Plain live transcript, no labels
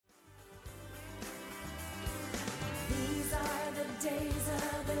days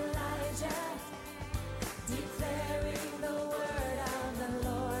of Elijah, declaring the word of the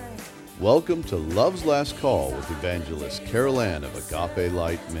Lord. Welcome to Love's Last Call with Evangelist Carol Ann of Agape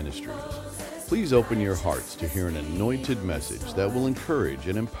Light Ministries. Please open your hearts to hear an anointed message that will encourage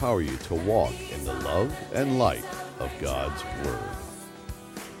and empower you to walk in the love and light of God's Word.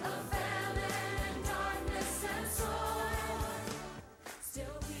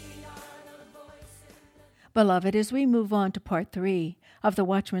 Beloved, as we move on to part 3 of the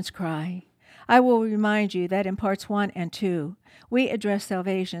Watchman's Cry, I will remind you that in parts 1 and 2, we address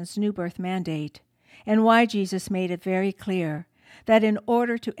salvation's new birth mandate and why Jesus made it very clear that in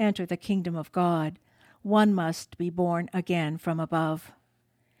order to enter the kingdom of God, one must be born again from above.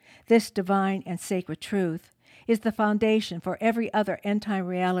 This divine and sacred truth is the foundation for every other end-time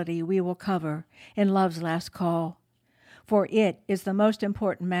reality we will cover in Love's Last Call, for it is the most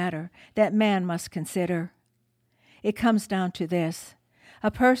important matter that man must consider. It comes down to this: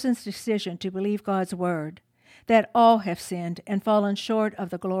 a person's decision to believe God's word, that all have sinned and fallen short of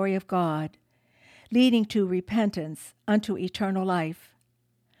the glory of God, leading to repentance unto eternal life,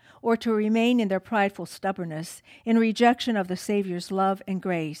 or to remain in their prideful stubbornness in rejection of the Savior's love and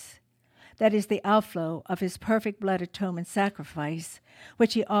grace, that is the outflow of his perfect blood atonement sacrifice,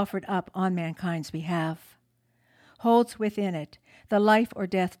 which he offered up on mankind's behalf, holds within it the life or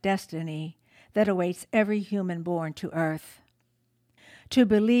death destiny that awaits every human born to earth. To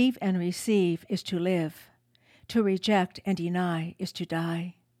believe and receive is to live. To reject and deny is to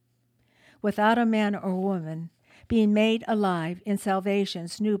die. Without a man or woman being made alive in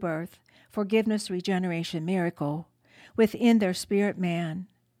salvation's new birth, forgiveness, regeneration miracle within their spirit man,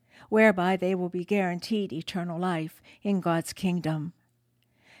 whereby they will be guaranteed eternal life in God's kingdom,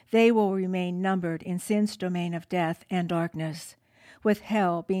 they will remain numbered in sin's domain of death and darkness, with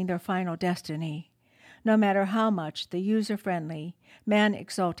hell being their final destiny, no matter how much the user-friendly,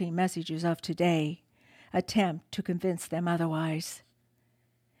 man-exalting messages of today attempt to convince them otherwise.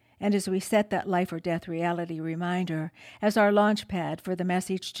 And as we set that life or death reality reminder as our launch pad for the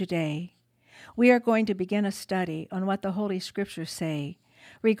message today, we are going to begin a study on what the Holy Scriptures say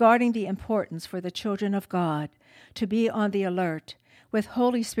regarding the importance for the children of God to be on the alert with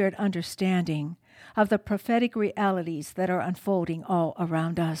Holy Spirit understanding of the prophetic realities that are unfolding all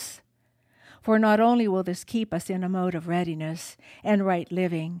around us. For not only will this keep us in a mode of readiness and right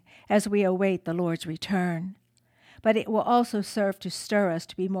living as we await the Lord's return, but it will also serve to stir us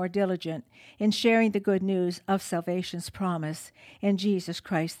to be more diligent in sharing the good news of salvation's promise in Jesus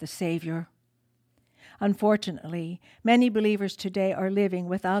Christ the Savior. Unfortunately, many believers today are living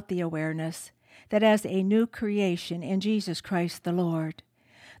without the awareness that as a new creation in Jesus Christ the Lord,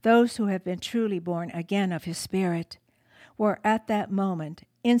 those who have been truly born again of his Spirit were at that moment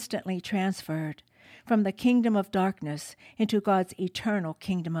instantly transferred from the kingdom of darkness into God's eternal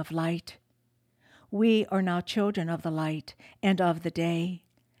kingdom of light. We are now children of the light and of the day,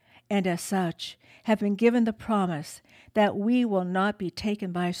 and as such have been given the promise that we will not be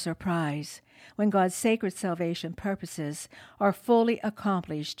taken by surprise when God's sacred salvation purposes are fully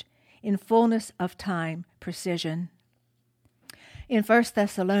accomplished in fullness of time precision. In 1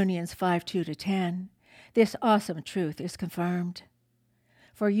 Thessalonians 5:2-10, this awesome truth is confirmed.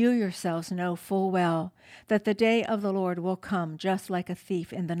 For you yourselves know full well that the day of the Lord will come just like a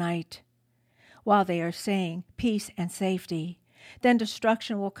thief in the night. While they are saying peace and safety, then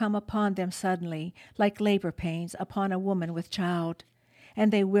destruction will come upon them suddenly, like labor pains upon a woman with child,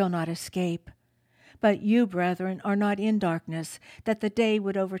 and they will not escape. But you, brethren, are not in darkness, that the day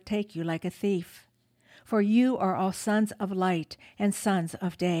would overtake you like a thief. For you are all sons of light and sons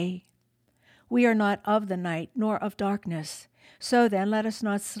of day. We are not of the night nor of darkness. So then let us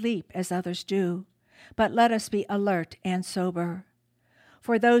not sleep as others do, but let us be alert and sober.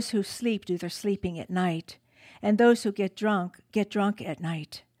 For those who sleep do their sleeping at night, and those who get drunk at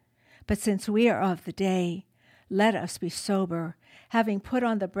night. But since we are of the day, let us be sober, having put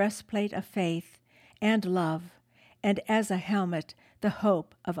on the breastplate of faith and love, and as a helmet the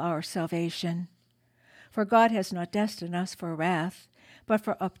hope of our salvation. For God has not destined us for wrath, but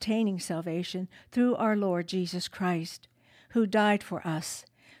for obtaining salvation through our Lord Jesus Christ, who died for us,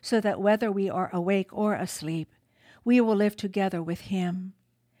 so that whether we are awake or asleep, we will live together with him.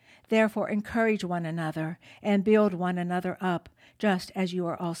 Therefore encourage one another and build one another up, just as you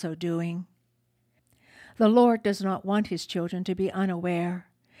are also doing. The Lord does not want his children to be unaware,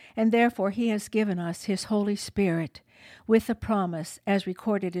 and therefore he has given us his Holy Spirit with the promise, as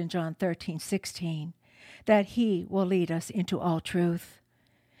recorded in John 13:16, that he will lead us into all truth.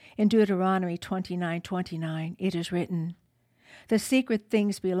 In Deuteronomy 29:29, it is written, "The secret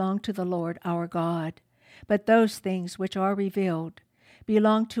things belong to the Lord our God, but those things which are revealed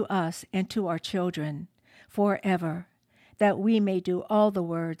belong to us and to our children forever, that we may do all the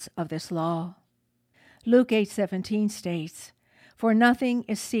words of this law. Luke 8:17 states, "For nothing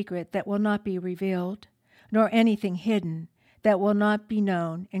is secret that will not be revealed, nor anything hidden that will not be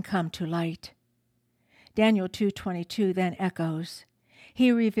known and come to light." Daniel 2:22 then echoes,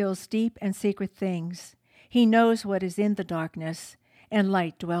 "He reveals deep and secret things. He knows what is in the darkness, and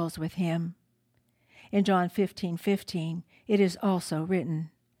light dwells with him." In John 15:15, it is also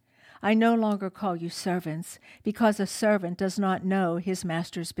written, "I no longer call you servants, because a servant does not know his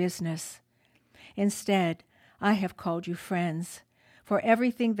master's business. Instead, I have called you friends, for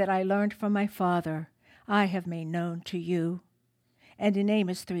everything that I learned from my Father, I have made known to you." And in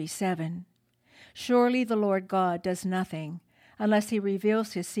Amos 3:7, "Surely the Lord God does nothing unless he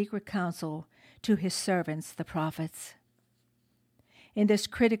reveals his secret counsel to his servants, the prophets." In this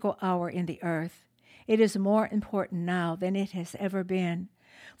critical hour in the earth, it is more important now than it has ever been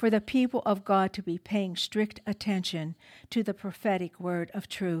for the people of God to be paying strict attention to the prophetic word of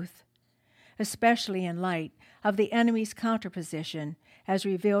truth, especially in light of the enemy's counterposition as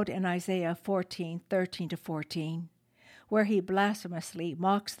revealed in Isaiah 14:13-14, where he blasphemously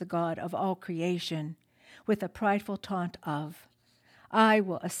mocks the God of all creation with the prideful taunt of, "I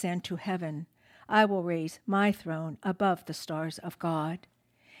will ascend to heaven, I will raise my throne above the stars of God,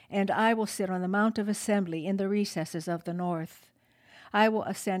 and I will sit on the mount of assembly in the recesses of the north. I will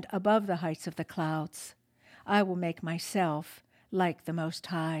ascend above the heights of the clouds. I will make myself like the Most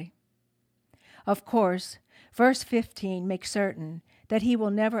High." Of course, verse 15 makes certain that he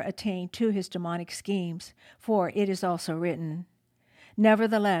will never attain to his demonic schemes, for it is also written,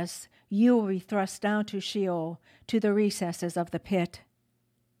 "Nevertheless, you will be thrust down to Sheol, to the recesses of the pit."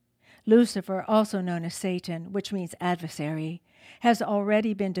 Lucifer, also known as Satan, which means adversary, has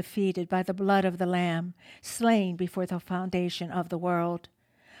already been defeated by the blood of the Lamb, slain before the foundation of the world.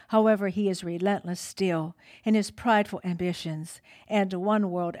 However, he is relentless still in his prideful ambitions and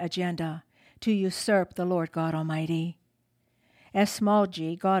one-world agenda to usurp the Lord God Almighty. As small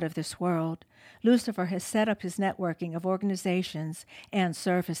g, God of this world, Lucifer has set up his networking of organizations and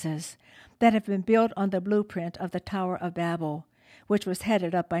services that have been built on the blueprint of the Tower of Babel, which was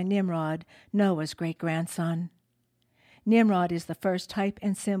headed up by Nimrod, Noah's great-grandson. Nimrod is the first type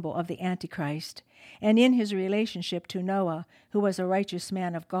and symbol of the Antichrist, and in his relationship to Noah, who was a righteous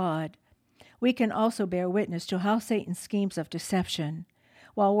man of God, we can also bear witness to how Satan's schemes of deception,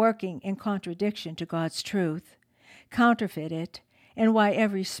 while working in contradiction to God's truth, counterfeit it, and why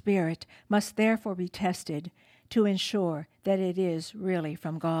every spirit must therefore be tested to ensure that it is really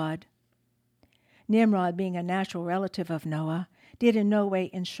from God. Nimrod, being a natural relative of Noah, did in no way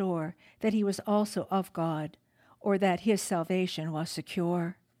ensure that he was also of God, or that his salvation was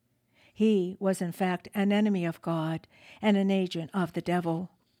secure. He was in fact an enemy of God and an agent of the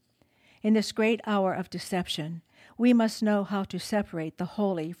devil. In this great hour of deception, we must know how to separate the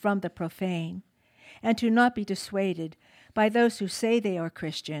holy from the profane, and to not be dissuaded by those who say they are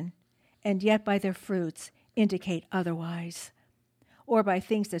Christian, and yet by their fruits indicate otherwise, or by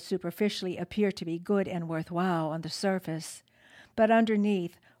things that superficially appear to be good and worthwhile on the surface, but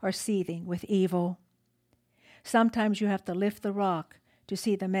underneath are seething with evil. Sometimes you have to lift the rock to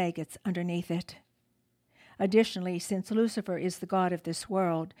see the maggots underneath it. Additionally, since Lucifer is the god of this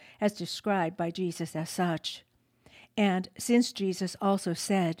world, as described by Jesus as such, and since Jesus also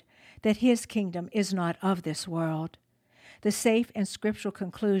said that his kingdom is not of this world, the safe and scriptural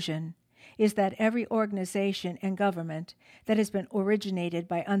conclusion is that every organization and government that has been originated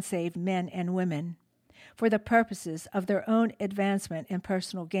by unsaved men and women for the purposes of their own advancement and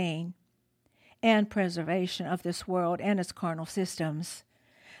personal gain and preservation of this world and its carnal systems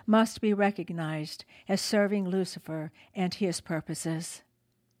must be recognized as serving Lucifer and his purposes.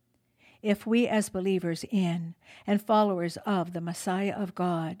 If we as believers in and followers of the Messiah of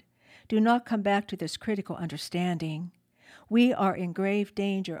God do not come back to this critical understanding, we are in grave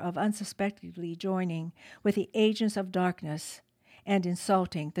danger of unsuspectingly joining with the agents of darkness and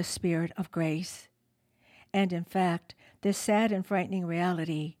insulting the Spirit of grace. And in fact, this sad and frightening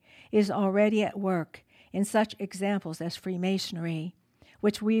reality is already at work in such examples as Freemasonry,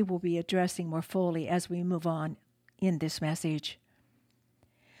 which we will be addressing more fully as we move on in this message.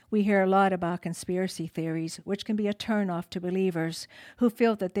 We hear a lot about conspiracy theories, which can be a turnoff to believers who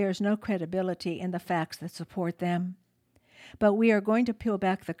feel that there is no credibility in the facts that support them. But we are going to peel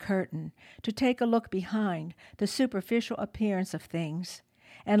back the curtain to take a look behind the superficial appearance of things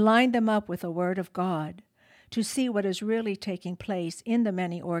and line them up with the Word of God to see what is really taking place in the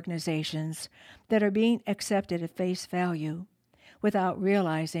many organizations that are being accepted at face value without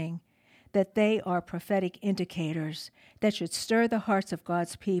realizing that they are prophetic indicators that should stir the hearts of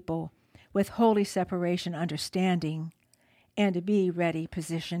God's people with holy separation understanding and be ready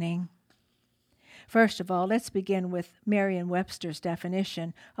positioning. First of all, let's begin with Merriam-Webster's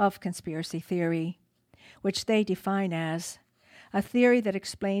definition of conspiracy theory, which they define as a theory that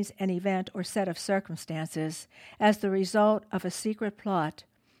explains an event or set of circumstances as the result of a secret plot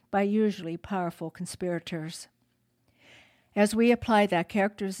by usually powerful conspirators. As we apply that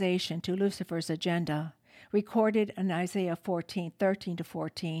characterization to Lucifer's agenda, recorded in Isaiah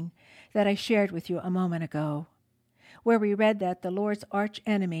 14:13-14, that I shared with you a moment ago, where we read that the Lord's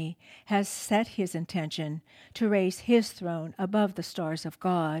archenemy has set his intention to raise his throne above the stars of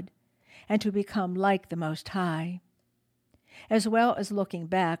God and to become like the Most High, as well as looking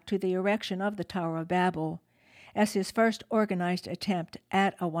back to the erection of the Tower of Babel as his first organized attempt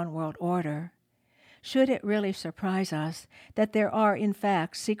at a one-world order. Should it really surprise us that there are, in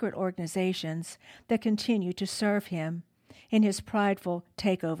fact, secret organizations that continue to serve him in his prideful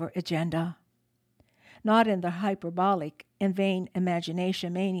takeover agenda? Not in the hyperbolic and vain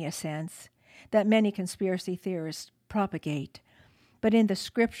imagination mania sense that many conspiracy theorists propagate, but in the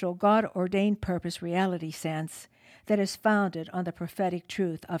scriptural God-ordained purpose reality sense that is founded on the prophetic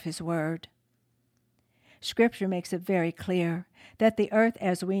truth of his word. Scripture makes it very clear that the earth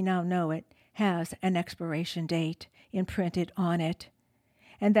as we now know it has an expiration date imprinted on it,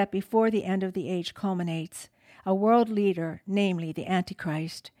 and that before the end of the age culminates, a world leader, namely the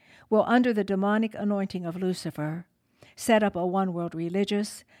Antichrist, will, under the demonic anointing of Lucifer, set up a one-world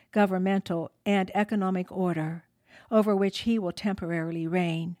religious, governmental, and economic order over which he will temporarily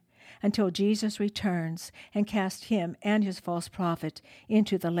reign until Jesus returns and casts him and his false prophet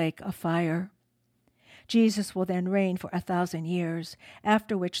into the lake of fire. Jesus will then reign for 1,000 years,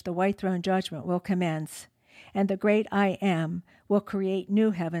 after which the white throne judgment will commence, and the great I Am will create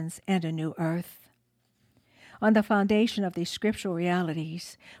new heavens and a new earth. On the foundation of these scriptural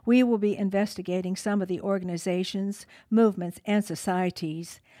realities, we will be investigating some of the organizations, movements, and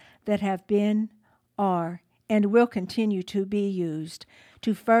societies that have been, are, and will continue to be used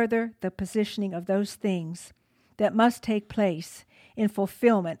to further the positioning of those things that must take place in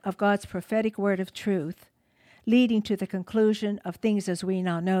fulfillment of God's prophetic word of truth, leading to the conclusion of things as we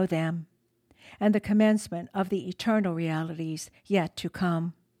now know them, and the commencement of the eternal realities yet to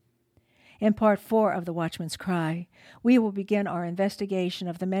come. In Part 4 of the Watchman's Cry, we will begin our investigation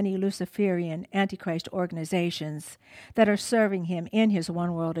of the many Luciferian Antichrist organizations that are serving him in his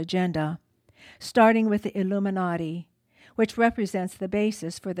one-world agenda, starting with the Illuminati, which represents the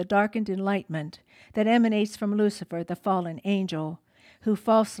basis for the darkened enlightenment that emanates from Lucifer, the fallen angel, who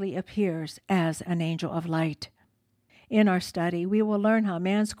falsely appears as an angel of light. In our study, we will learn how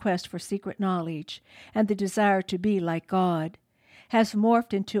man's quest for secret knowledge and the desire to be like God has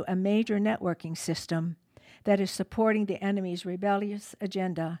morphed into a major networking system that is supporting the enemy's rebellious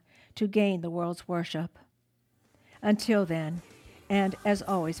agenda to gain the world's worship. Until then, and as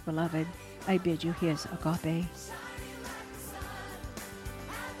always, beloved, I bid you his agape.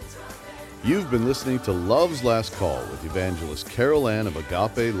 You've been listening to Love's Last Call with Evangelist Carol Ann of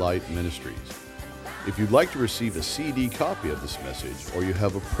Agape Light Ministries. If you'd like to receive a CD copy of this message or you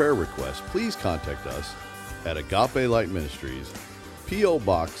have a prayer request, please contact us at Agape Light Ministries, P.O.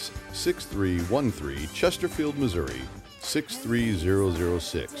 Box 6313, Chesterfield, Missouri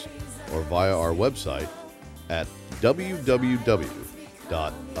 63006, or via our website at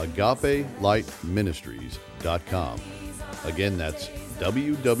www.agapelightministries.com. Again, that's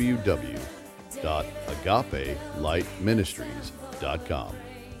www.agapelightministries.com.